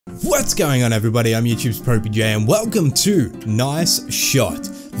What's going on, everybody? I'm YouTube's popeyJN and welcome to Nice Shot,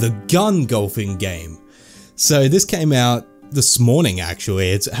 the gun golfing game. So this came out this morning actually.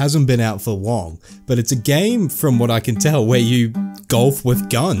 It hasn't been out for long, but it's a game from what I can tell where you golf with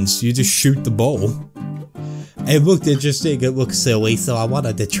guns. You just shoot the ball. It looked interesting, it looked silly, so I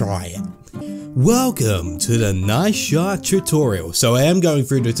wanted to try it. Welcome to the Nice Shot tutorial. So I am going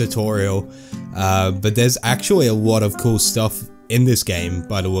through the tutorial, but there's actually a lot of cool stuff in this game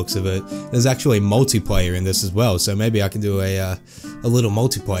by the looks of it. There's actually multiplayer in this as well, so maybe I can do a little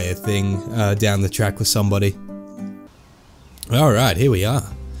multiplayer thing down the track with somebody. Alright, here we are.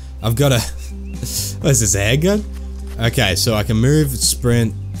 I've got a... what is this, a handgun? Okay, so I can move,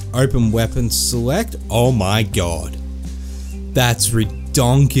 sprint, open weapon, select. Oh my god. That's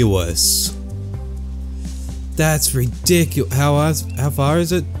redonkulous. That's ridiculous. How far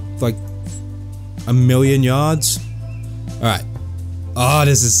is it? Like a million yards? Alright. Oh,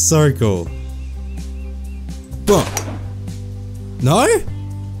 this is so cool. Boom. No?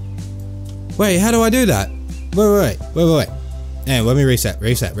 Wait, how do I do that? Wait. Hey, let me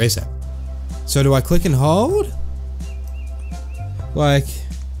reset. So do I click and hold? Like,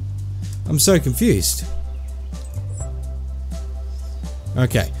 I'm so confused.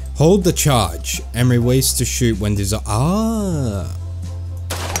 Okay, hold the charge and release to shoot when desired. Ah.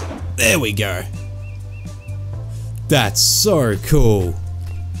 There we go. That's so cool.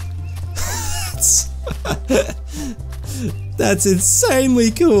 That's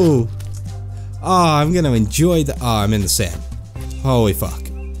insanely cool. Oh, I'm gonna enjoy the. Oh, I'm in the sand. Holy fuck.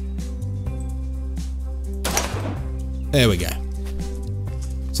 There we go.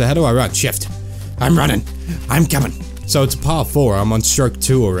 So how do I run? Shift. I'm running. I'm coming. So it's a par 4. I'm on stroke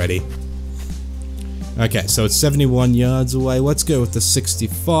 2 already. Okay, so it's 71 yards away. Let's go with the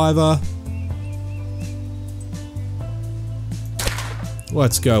 65er.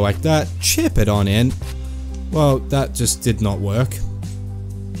 Let's go like that. Chip it on in. Well, that just did not work.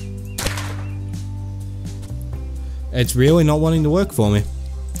 It's really not wanting to work for me.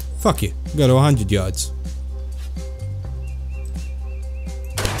 Fuck you. Go to 100 yards.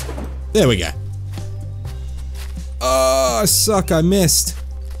 There we go. Oh, I suck. I missed.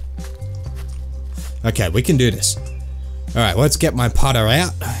 Okay, we can do this. Alright, let's get my putter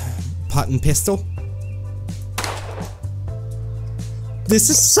out. Putt and pistol. This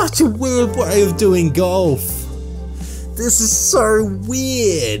is such a weird way of doing golf. This is so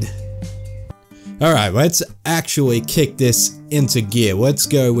weird. Alright, let's actually kick this into gear. Let's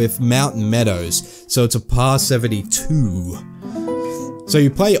go with Mountain Meadows. So it's a par 72. So you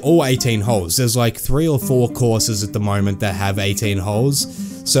play all 18 holes. There's like 3 or 4 courses at the moment that have 18 holes.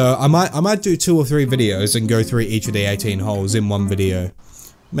 So I might do 2 or 3 videos and go through each of the 18 holes in one video.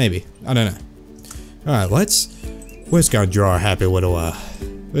 Maybe. I don't know. Alright, let's go draw a happy little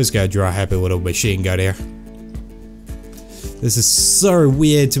machine gun here. This is so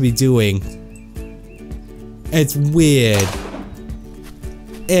weird to be doing. It's weird.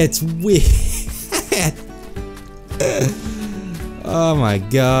 It's weird. Oh my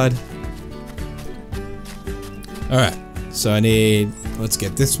god. Alright, so I need, let's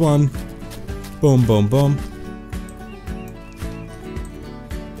get this one. Boom, boom, boom.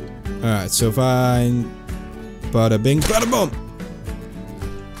 Alright, so if I, bada bing, bada boom.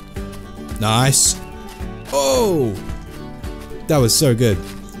 Nice. Oh, that was so good.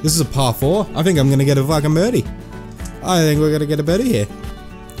 This is a par 4. I think I'm gonna get a fucking birdie. I think we're gonna get a birdie here.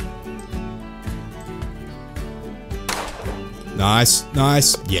 Nice,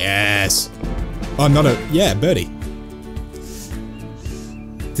 nice, yes. Oh, not a, yeah, birdie.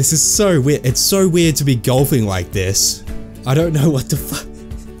 This is so weird. It's so weird to be golfing like this. I don't know what the fuck.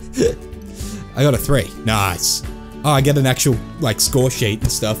 I got a 3. Nice. Oh, I get an actual, like, score sheet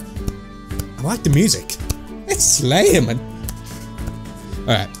and stuff. I like the music. It's slamming.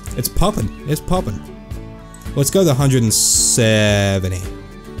 Alright, it's popping. It's popping. Let's go to 170.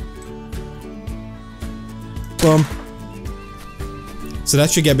 Boom. So that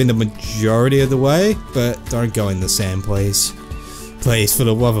should get me the majority of the way, but don't go in the sand, please. Please, for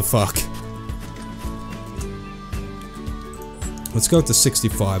the love of fuck. Let's go with the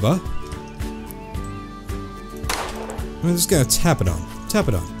 65er. I'm just gonna tap it on. Tap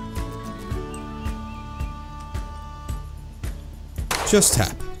it on. Just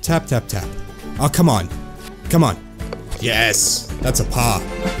tap. Tap, tap, tap. Oh, come on. Come on. Yes! That's a par.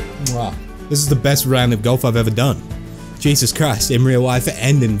 Mwah. This is the best round of golf I've ever done. Jesus Christ, in real life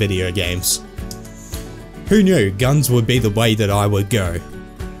and in video games. Who knew guns would be the way that I would go?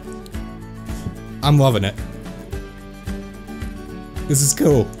 I'm loving it. This is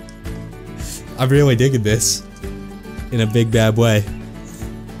cool. I'm really digging this. In a big bad way.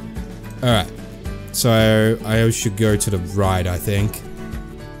 Alright. So, I should go to the right, I think.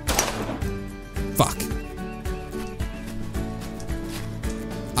 Fuck.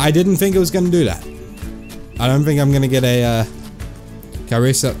 I didn't think it was gonna do that. I don't think I'm gonna get a, can I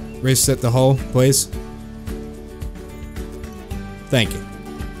reset the hole, please? Thank you.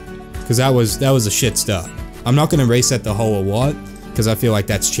 Because that was a shit start. I'm not gonna reset the hole or what, because I feel like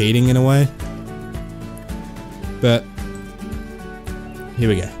that's cheating in a way. But, here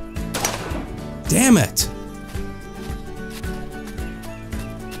we go. Damn it!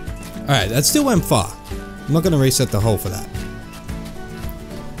 Alright, that still went far. I'm not gonna reset the hole for that.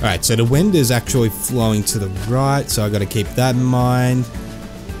 Alright, so the wind is actually flowing to the right, so I gotta keep that in mind.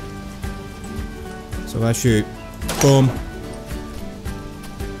 So if I shoot, boom.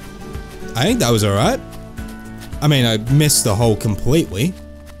 I think that was alright. I mean, I missed the hole completely.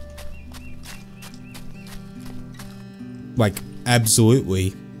 Like,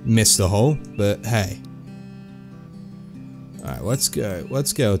 absolutely missed the hole, but hey. Alright, let's go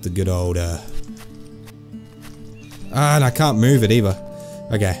with the good old, and I can't move it either.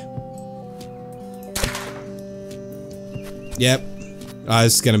 Okay. Yep. Oh,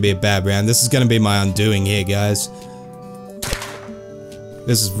 this is gonna be a bad round. This is gonna be my undoing here, guys.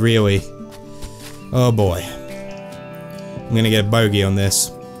 This is really... Oh boy. I'm gonna get a bogey on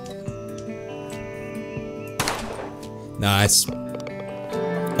this. Nice.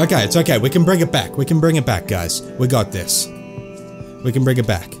 Okay, it's okay. We can bring it back. We can bring it back, guys. We got this. We can bring it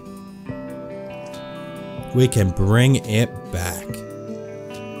back. We can bring it back.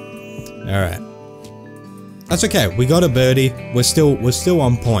 Alright. That's okay. We got a birdie. We're still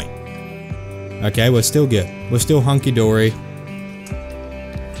on point. Okay, we're still good. We're still hunky-dory.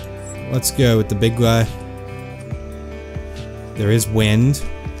 Let's go with the big guy. There is wind.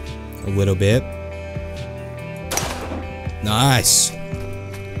 A little bit. Nice.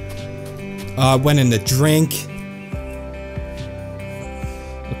 Went in the drink.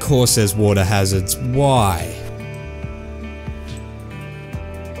 Of course there's water hazards. Why?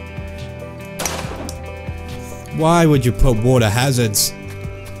 Why would you put water hazards?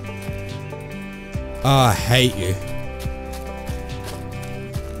 Oh, I hate you.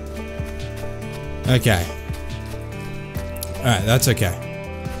 Okay. Alright, that's okay.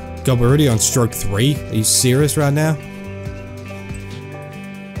 God, we're already on stroke 3? Are you serious right now?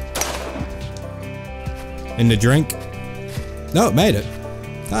 In the drink? No, it made it.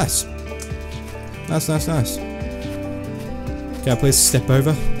 Nice. Nice, nice, nice. Can I please step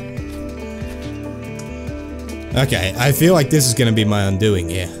over? Okay, I feel like this is gonna be my undoing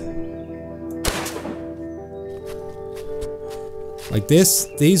here. Like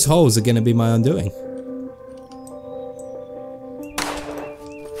these holes are gonna be my undoing.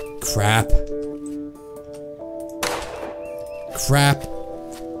 Crap. Crap.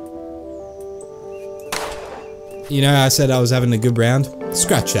 You know, I said I was having a good round.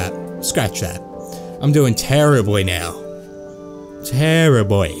 Scratch that. Scratch that. I'm doing terribly now.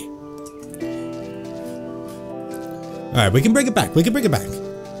 Terribly. Alright, we can bring it back. We can bring it back.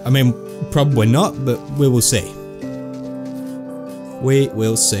 I mean, probably not, but we will see. We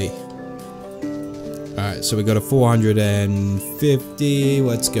will see. Alright, so we got a 450.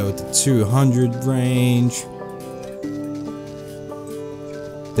 Let's go with the 200 range.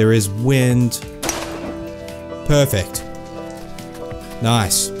 There is wind. Perfect.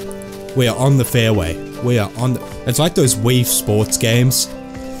 Nice. We are on the fairway. We are on the... It's like those Wii Sports games.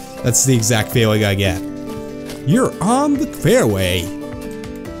 That's the exact feeling I get. You're on the fairway.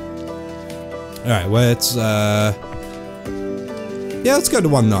 Alright, let's, yeah, let's go to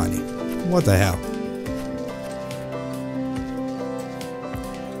 190. What the hell?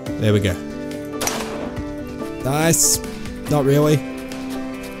 There we go. Nice. Not really.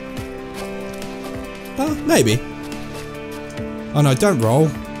 Oh, maybe. Oh no, don't roll.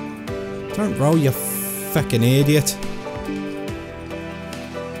 Don't roll, you fucking idiot.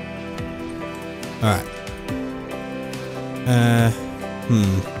 Alright.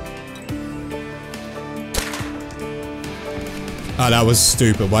 Oh, that was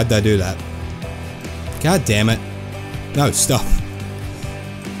stupid. Why'd I do that? God damn it. No, stop.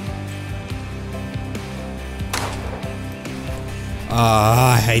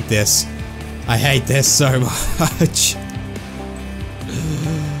 Ah, I hate this. I hate this so much.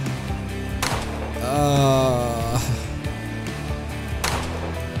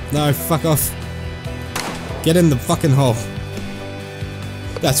 No, fuck off. Get in the fucking hole.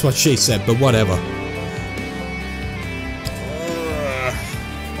 That's what she said, but whatever.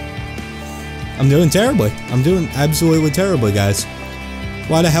 I'm doing terribly. I'm doing absolutely terribly, guys.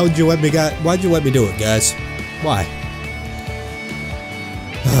 Why the hell did you let me why'd you let me do it, guys? Why?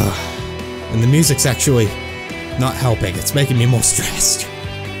 And the music's actually not helping, it's making me more stressed.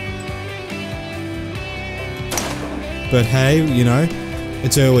 But hey, you know,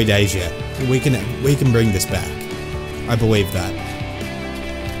 it's early days yet. We can bring this back. I believe that.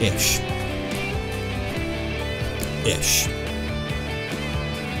 Ish.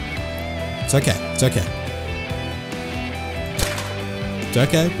 It's okay, it's okay. It's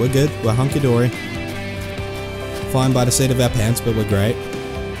okay, we're good, we're hunky-dory. Flying by the seat of our pants, but we're great.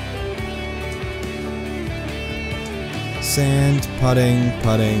 Sand, putting.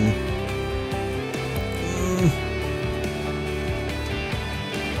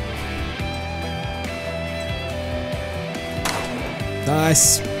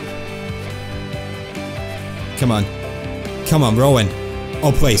 Nice. Come on, Rowan.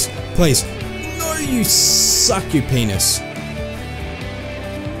 Oh, please. No, you suck, you penis.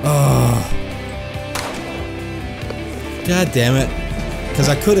 Oh. God damn it. Because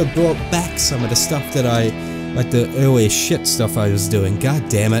I could have brought back some of the stuff that like the earlier shit stuff I was doing. God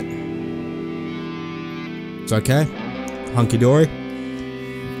damn it. It's okay. Hunky-dory.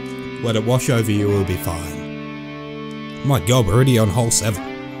 Let it wash over you, we'll be fine. My god, we're already on hole 7.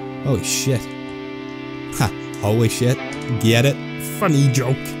 Holy shit. Ha, holy shit. Get it? Funny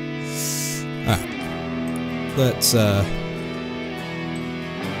joke. Alright. Let's,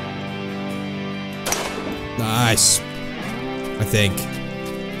 nice. I think.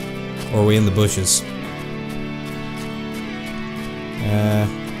 Or are we in the bushes?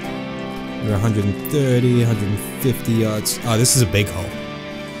 We're 130, 150 yards. Oh, this is a big hole.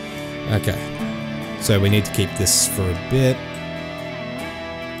 Okay. So we need to keep this for a bit.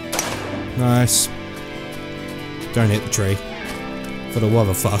 Nice. Don't hit the tree. For the love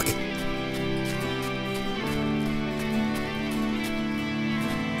of fuck.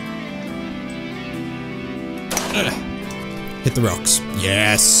 Hit the rocks.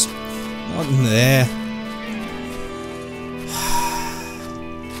 Yes! Not in there.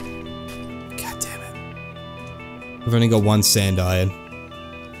 God damn it. We've only got one sand iron.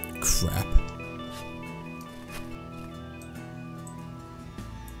 Crap.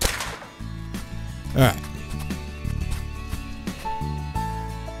 Alright.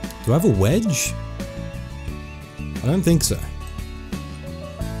 Do I have a wedge? I don't think so.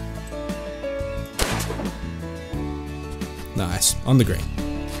 Nice. On the green.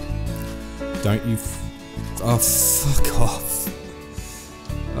 Don't you oh, fuck off.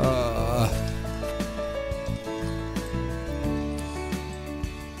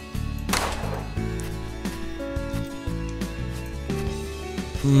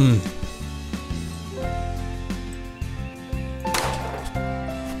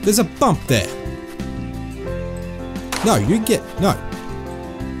 There's a bump there. No, you get... No.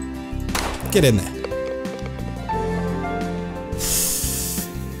 Get in there.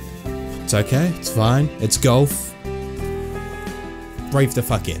 It's okay. It's fine. It's golf. Brave the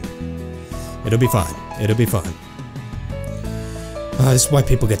fuck in. It'll be fine. It'll be fine. Oh, this is why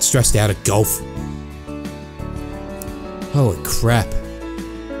people get stressed out at golf. Holy crap.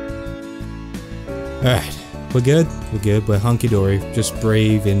 Alright. We're good. We're good. We're hunky-dory. Just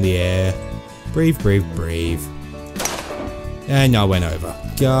breathe in the air. Breathe, breathe, breathe. And I went over.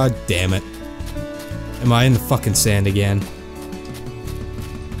 God damn it. Am I in the fucking sand again?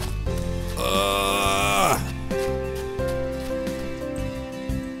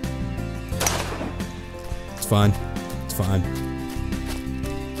 It's fine. It's fine.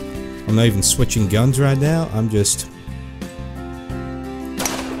 I'm not even switching guns right now. I'm just...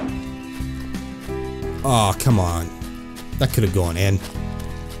 Oh, come on. That could have gone in.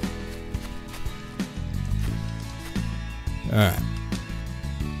 Alright.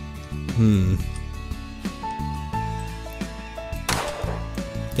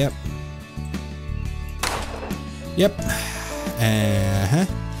 Yep. Yep.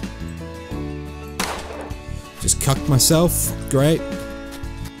 Just cucked myself. Great.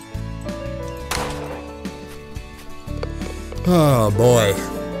 Oh boy.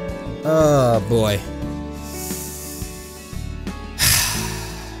 Oh boy.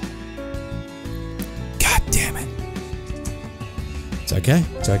 God damn it. It's okay.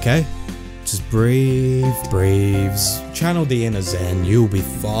 It's okay. Just breathe, breathe. Channel the inner zen. You'll be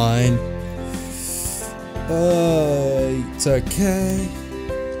fine. It's okay.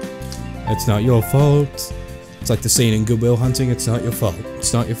 It's not your fault. It's like the scene in Good Will Hunting. It's not your fault.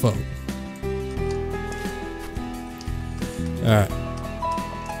 It's not your fault. Alright.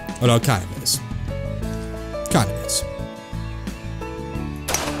 Well, it kind of is. Kind of is.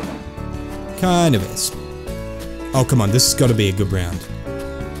 Kind of is. Oh, come on. This has got to be a good round.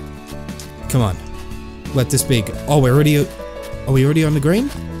 Come on. Let this be. Oh, we're already. Are we already on the green?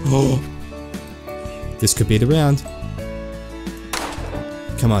 Oh. This could be the round.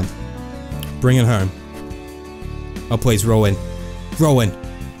 Come on. Bring it home. Oh, please, roll in. Roll in.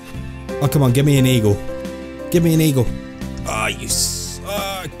 Oh, come on, give me an eagle. Give me an eagle. Oh, you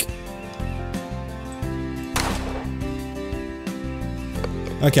suck.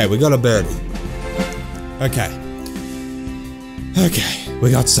 Okay, we got a birdie. Okay. Okay, we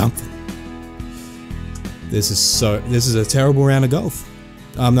got something. This is a terrible round of golf.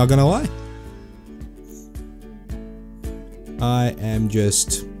 I'm not gonna lie.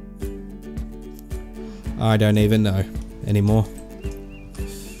 I don't even know anymore.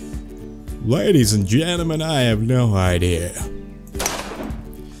 Ladies and gentlemen, I have no idea.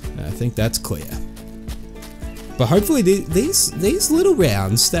 I think that's clear. But hopefully these little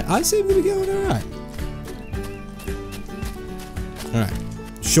rounds that I seem to be going alright. Alright,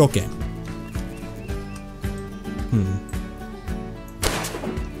 short game.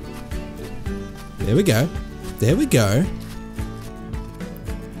 There we go. There we go.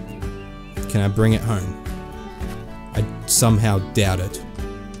 Can I bring it home? I somehow doubt it.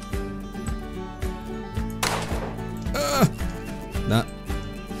 Nah.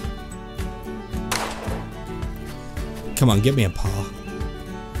 Come on, get me a par.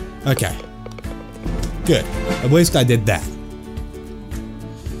 Okay. Good. At least I did that.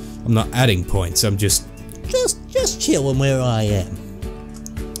 I'm not adding points, I'm just chilling where I am.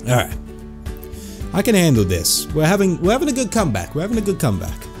 Alright. I can handle this. We're having a good comeback. We're having a good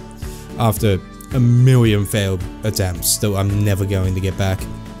comeback. After a million failed attempts that I'm never going to get back.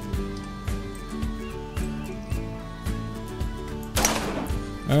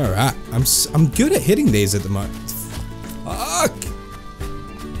 Alright. I'm good at hitting these at the moment. Fuck!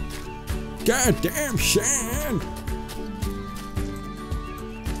 Goddamn sand!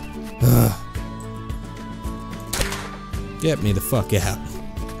 Get me the fuck out.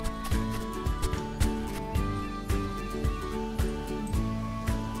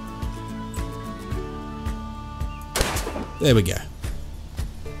 There we go.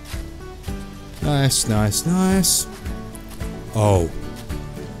 Nice, nice, nice. Oh.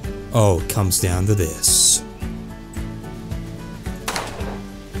 Oh, it comes down to this.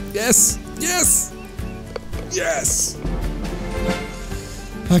 Yes! Yes! Yes!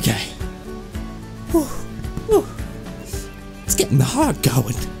 Okay. Whew. Whew. It's getting the heart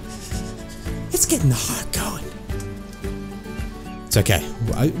going. It's getting the heart going. It's okay.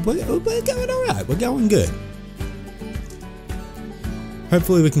 We're going alright. We're going good.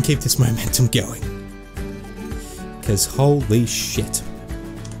 Hopefully we can keep this momentum going. Because holy shit.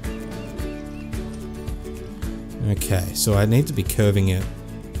 Okay, so I need to be curving it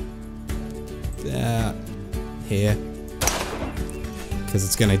here. Because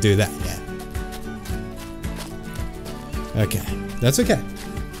it's going to do that, yeah. Okay, that's okay.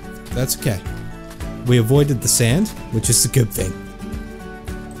 That's okay. We avoided the sand, which is a good thing.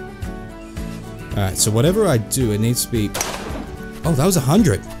 Alright, so whatever I do, it needs to be... Oh, that was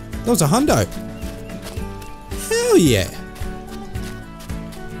 100. That was a hundo. Hell yeah.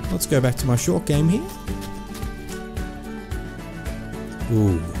 Let's go back to my short game here.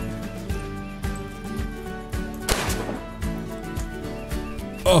 Ooh.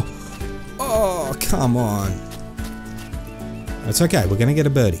 Oh. Oh, come on. It's okay. We're going to get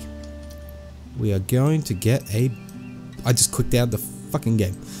a birdie. We are going to get a... I just clicked out the fucking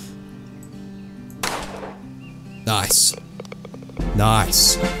game. Nice.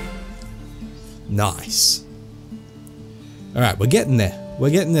 Nice. Nice. Alright, we're getting there. We're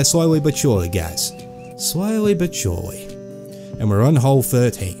getting there slowly but surely, guys. Slowly but surely. And we're on hole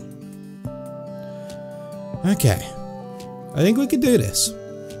 13. Okay. I think we could do this.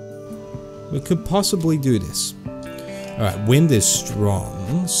 We could possibly do this. Alright, wind is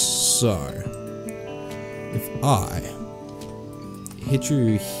strong, so... if I... hit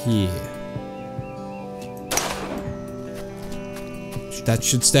you here... that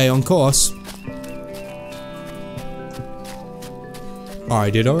should stay on course. I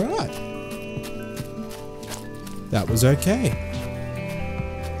did alright. That was okay.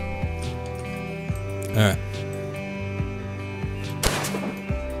 Alright.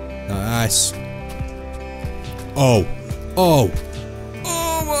 Nice. Oh. Oh.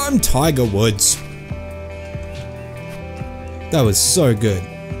 Oh, I'm Tiger Woods. That was so good.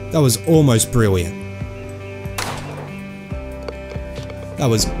 That was almost brilliant. That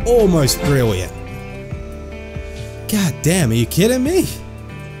was almost brilliant. God damn, are you kidding me?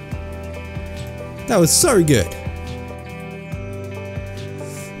 That was so good.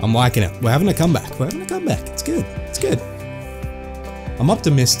 I'm liking it. We're having a comeback. We're having a comeback. It's good. It's good. I'm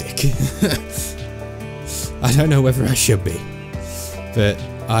optimistic. I don't know whether I should be, but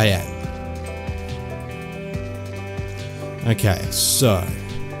I am. Okay, so.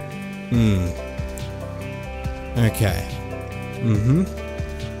 Okay.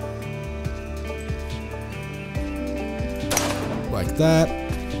 Like that.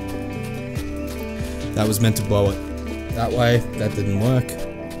 That was meant to blow it that way. That didn't work.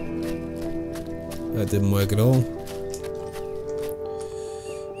 That didn't work at all.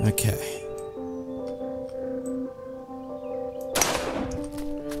 Okay.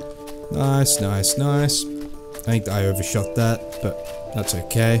 Nice, nice, nice. I think I overshot that, but that's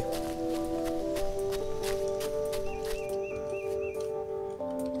okay.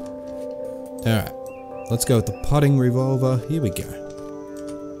 Alright. Let's go with the potting revolver. Here we go.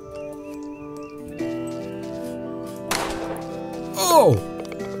 Oh!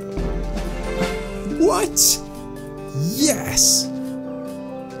 What? Yes!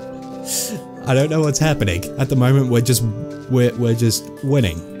 I don't know what's happening. At the moment we're just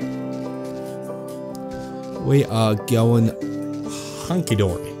winning. We are going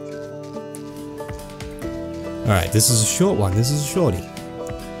hunky-dory. Alright, this is a short one. This is a shorty.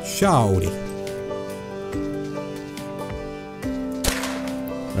 Shorty.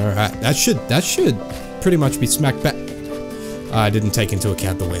 Alright, that should pretty much be smack back. I didn't take into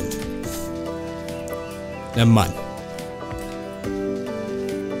account the wind. Never mind.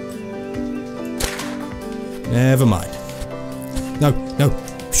 Never mind. No, no.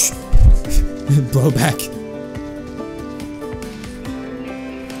 Shh. Blow back.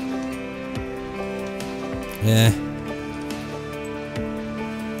 Yeah.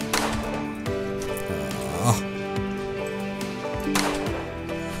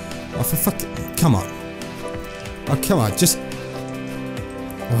 Oh, for fuck. Come on. Oh, come on. Just.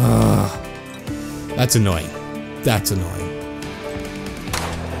 That's annoying. That's annoying.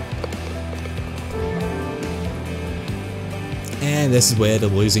 And this is where the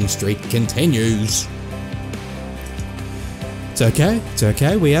losing streak continues. It's okay. It's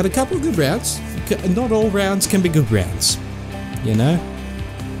okay. We had a couple of good rounds. Not all rounds can be good rounds, you know?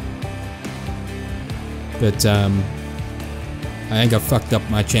 But, I think I fucked up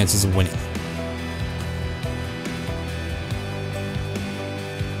my chances of winning.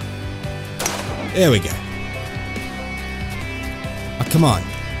 There we go. Oh, come on.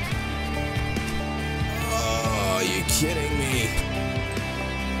 Oh, are you kidding me?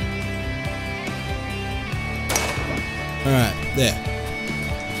 Alright, there.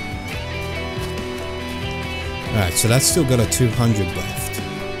 Alright, so that's still got a 200 left.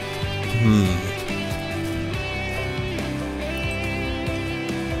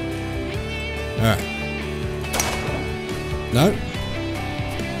 Alright. No.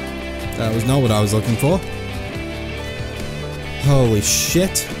 That was not what I was looking for. Holy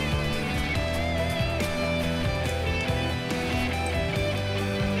shit.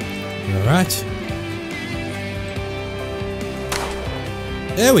 Alright.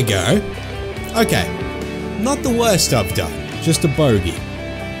 There we go. Okay. Not the worst I've done. Just a bogey.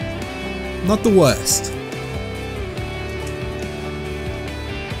 Not the worst.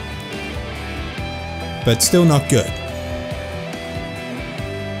 But still not good.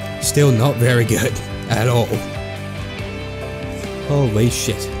 Still not very good at all. Holy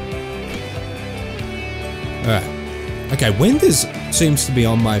shit. Alright. Okay, wind seems to be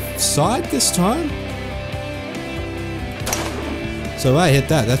on my side this time. So if I hit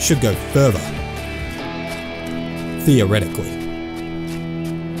that, that should go further. Theoretically.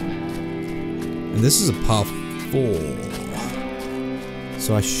 And this is a par 4.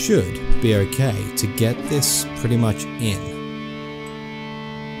 So I should be okay to get this pretty much in.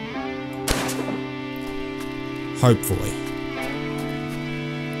 Hopefully.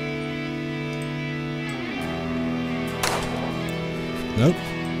 Nope.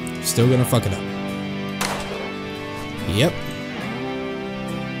 Still gonna fuck it up. Yep.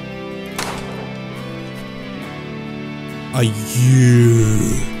 Are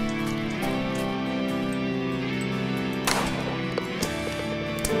you...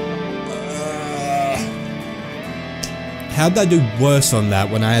 How'd I do worse on that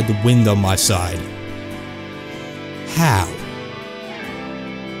when I had the wind on my side? How?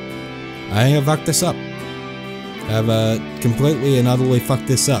 I think I fucked this up. I've completely and utterly fucked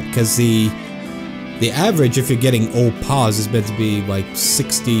this up, because the average, if you're getting all pars, is meant to be like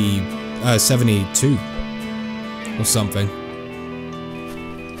 72 or something.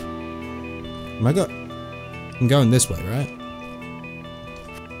 I'm going this way, right?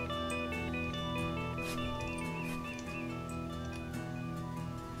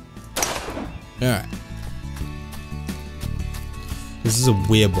 Alright. This is a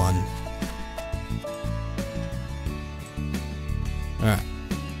weird one. Alright.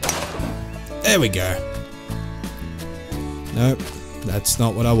 There we go. Nope, that's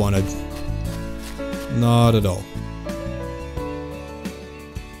not what I wanted. Not at all.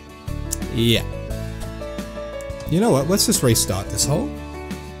 Yeah. You know what? Let's just restart this hole.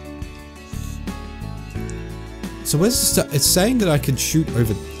 So where's the stuff? It's saying that I can shoot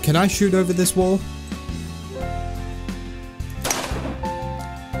over. Can I shoot over this wall?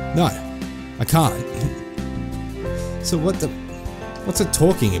 No, I can't. So what's it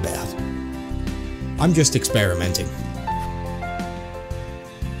talking about? I'm just experimenting.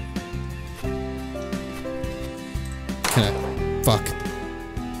 Can I? Fuck.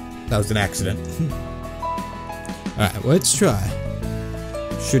 That was an accident. Alright, let's try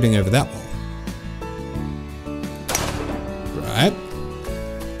shooting over that wall. Right.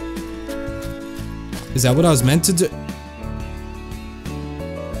 Is that what I was meant to do?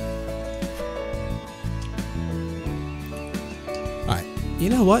 Alright, you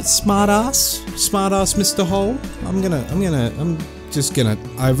know what? Smart ass, Mr. Hole.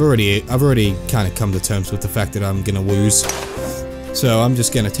 I've already kind of come to terms with the fact that I'm gonna lose. So I'm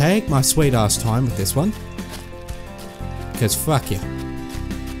just gonna take my sweet ass time with this one. Because fuck you.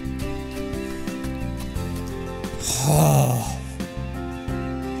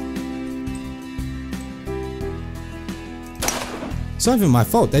 It's not even my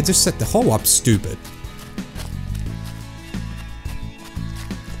fault, they just set the hole up stupid.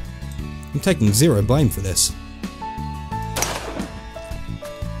 I'm taking zero blame for this.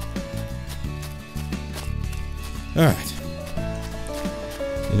 Alright.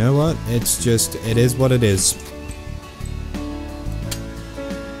 You know what? It's just, it is what it is.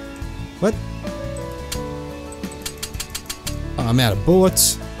 What? Oh, I'm out of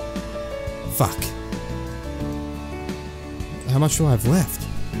bullets. Fuck. How much do I have left?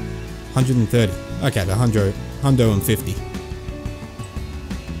 130. Okay, the hundo and 50.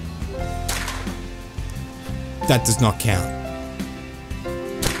 That does not count.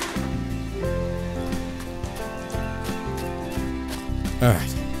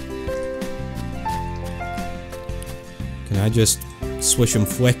 Alright. Can I just swish and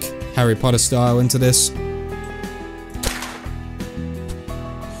flick Harry Potter style into this?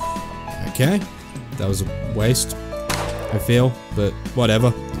 Okay. That was a waste, I feel, but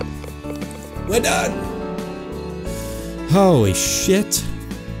whatever. We're done! Holy shit.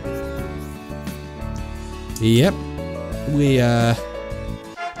 Yep.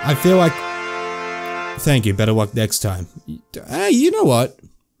 I feel like... Thank you, better luck next time. Hey, you know what?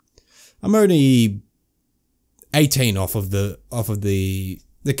 I'm only 18 off of the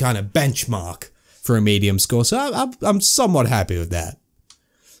kind of benchmark for a medium score, so I'm somewhat happy with that.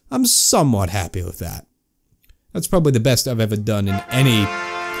 I'm somewhat happy with that. That's probably the best I've ever done in any...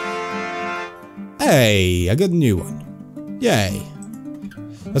 Hey, I got a new one. Yay.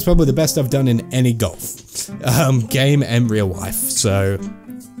 That's probably the best I've done in any golf game and real life, so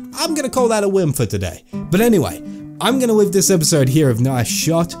I'm gonna call that a win for today. But anyway, I'm gonna leave this episode here of Nice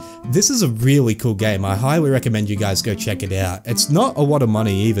Shot. This is a really cool game. I highly recommend you guys go check it out. It's not a lot of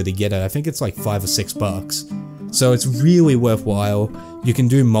money either to get it. I think it's like $5 or $6. So it's really worthwhile. You can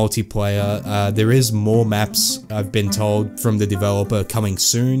do multiplayer. There is more maps, I've been told, from the developer coming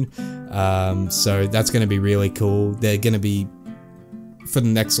soon. So that's gonna be really cool. They're gonna be, for the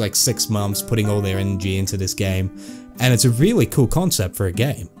next like 6 months, putting all their energy into this game. And it's a really cool concept for a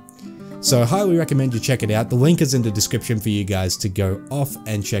game. So I highly recommend you check it out. The link is in the description for you guys to go off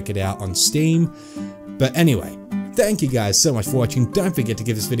and check it out on Steam. But anyway, thank you guys so much for watching. Don't forget to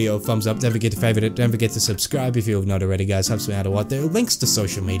give this video a thumbs up. Don't forget to favorite it. Don't forget to subscribe if you have not already, guys. Helps me out a lot. There are links to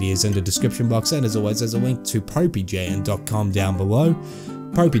social medias in the description box. And as always, there's a link to popeyJN.com down below.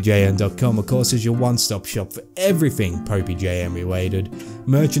 popeyJN.com, of course, is your one-stop shop for everything popeyJN related.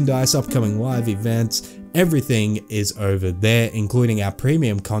 Merchandise, upcoming live events, everything is over there, including our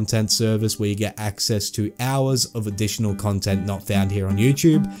premium content service where you get access to hours of additional content not found here on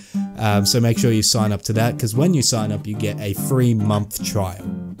YouTube. So make sure you sign up to that, because when you sign up, you get a free month trial.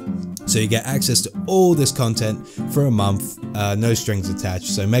 So you get access to all this content for a month, no strings attached.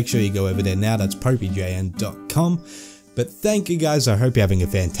 So make sure you go over there now. That's popeyJN.com. But thank you guys, I hope you're having a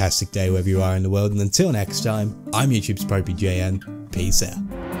fantastic day wherever you are in the world, and until next time, I'm YouTube's popeyJN, peace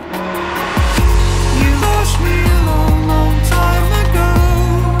out.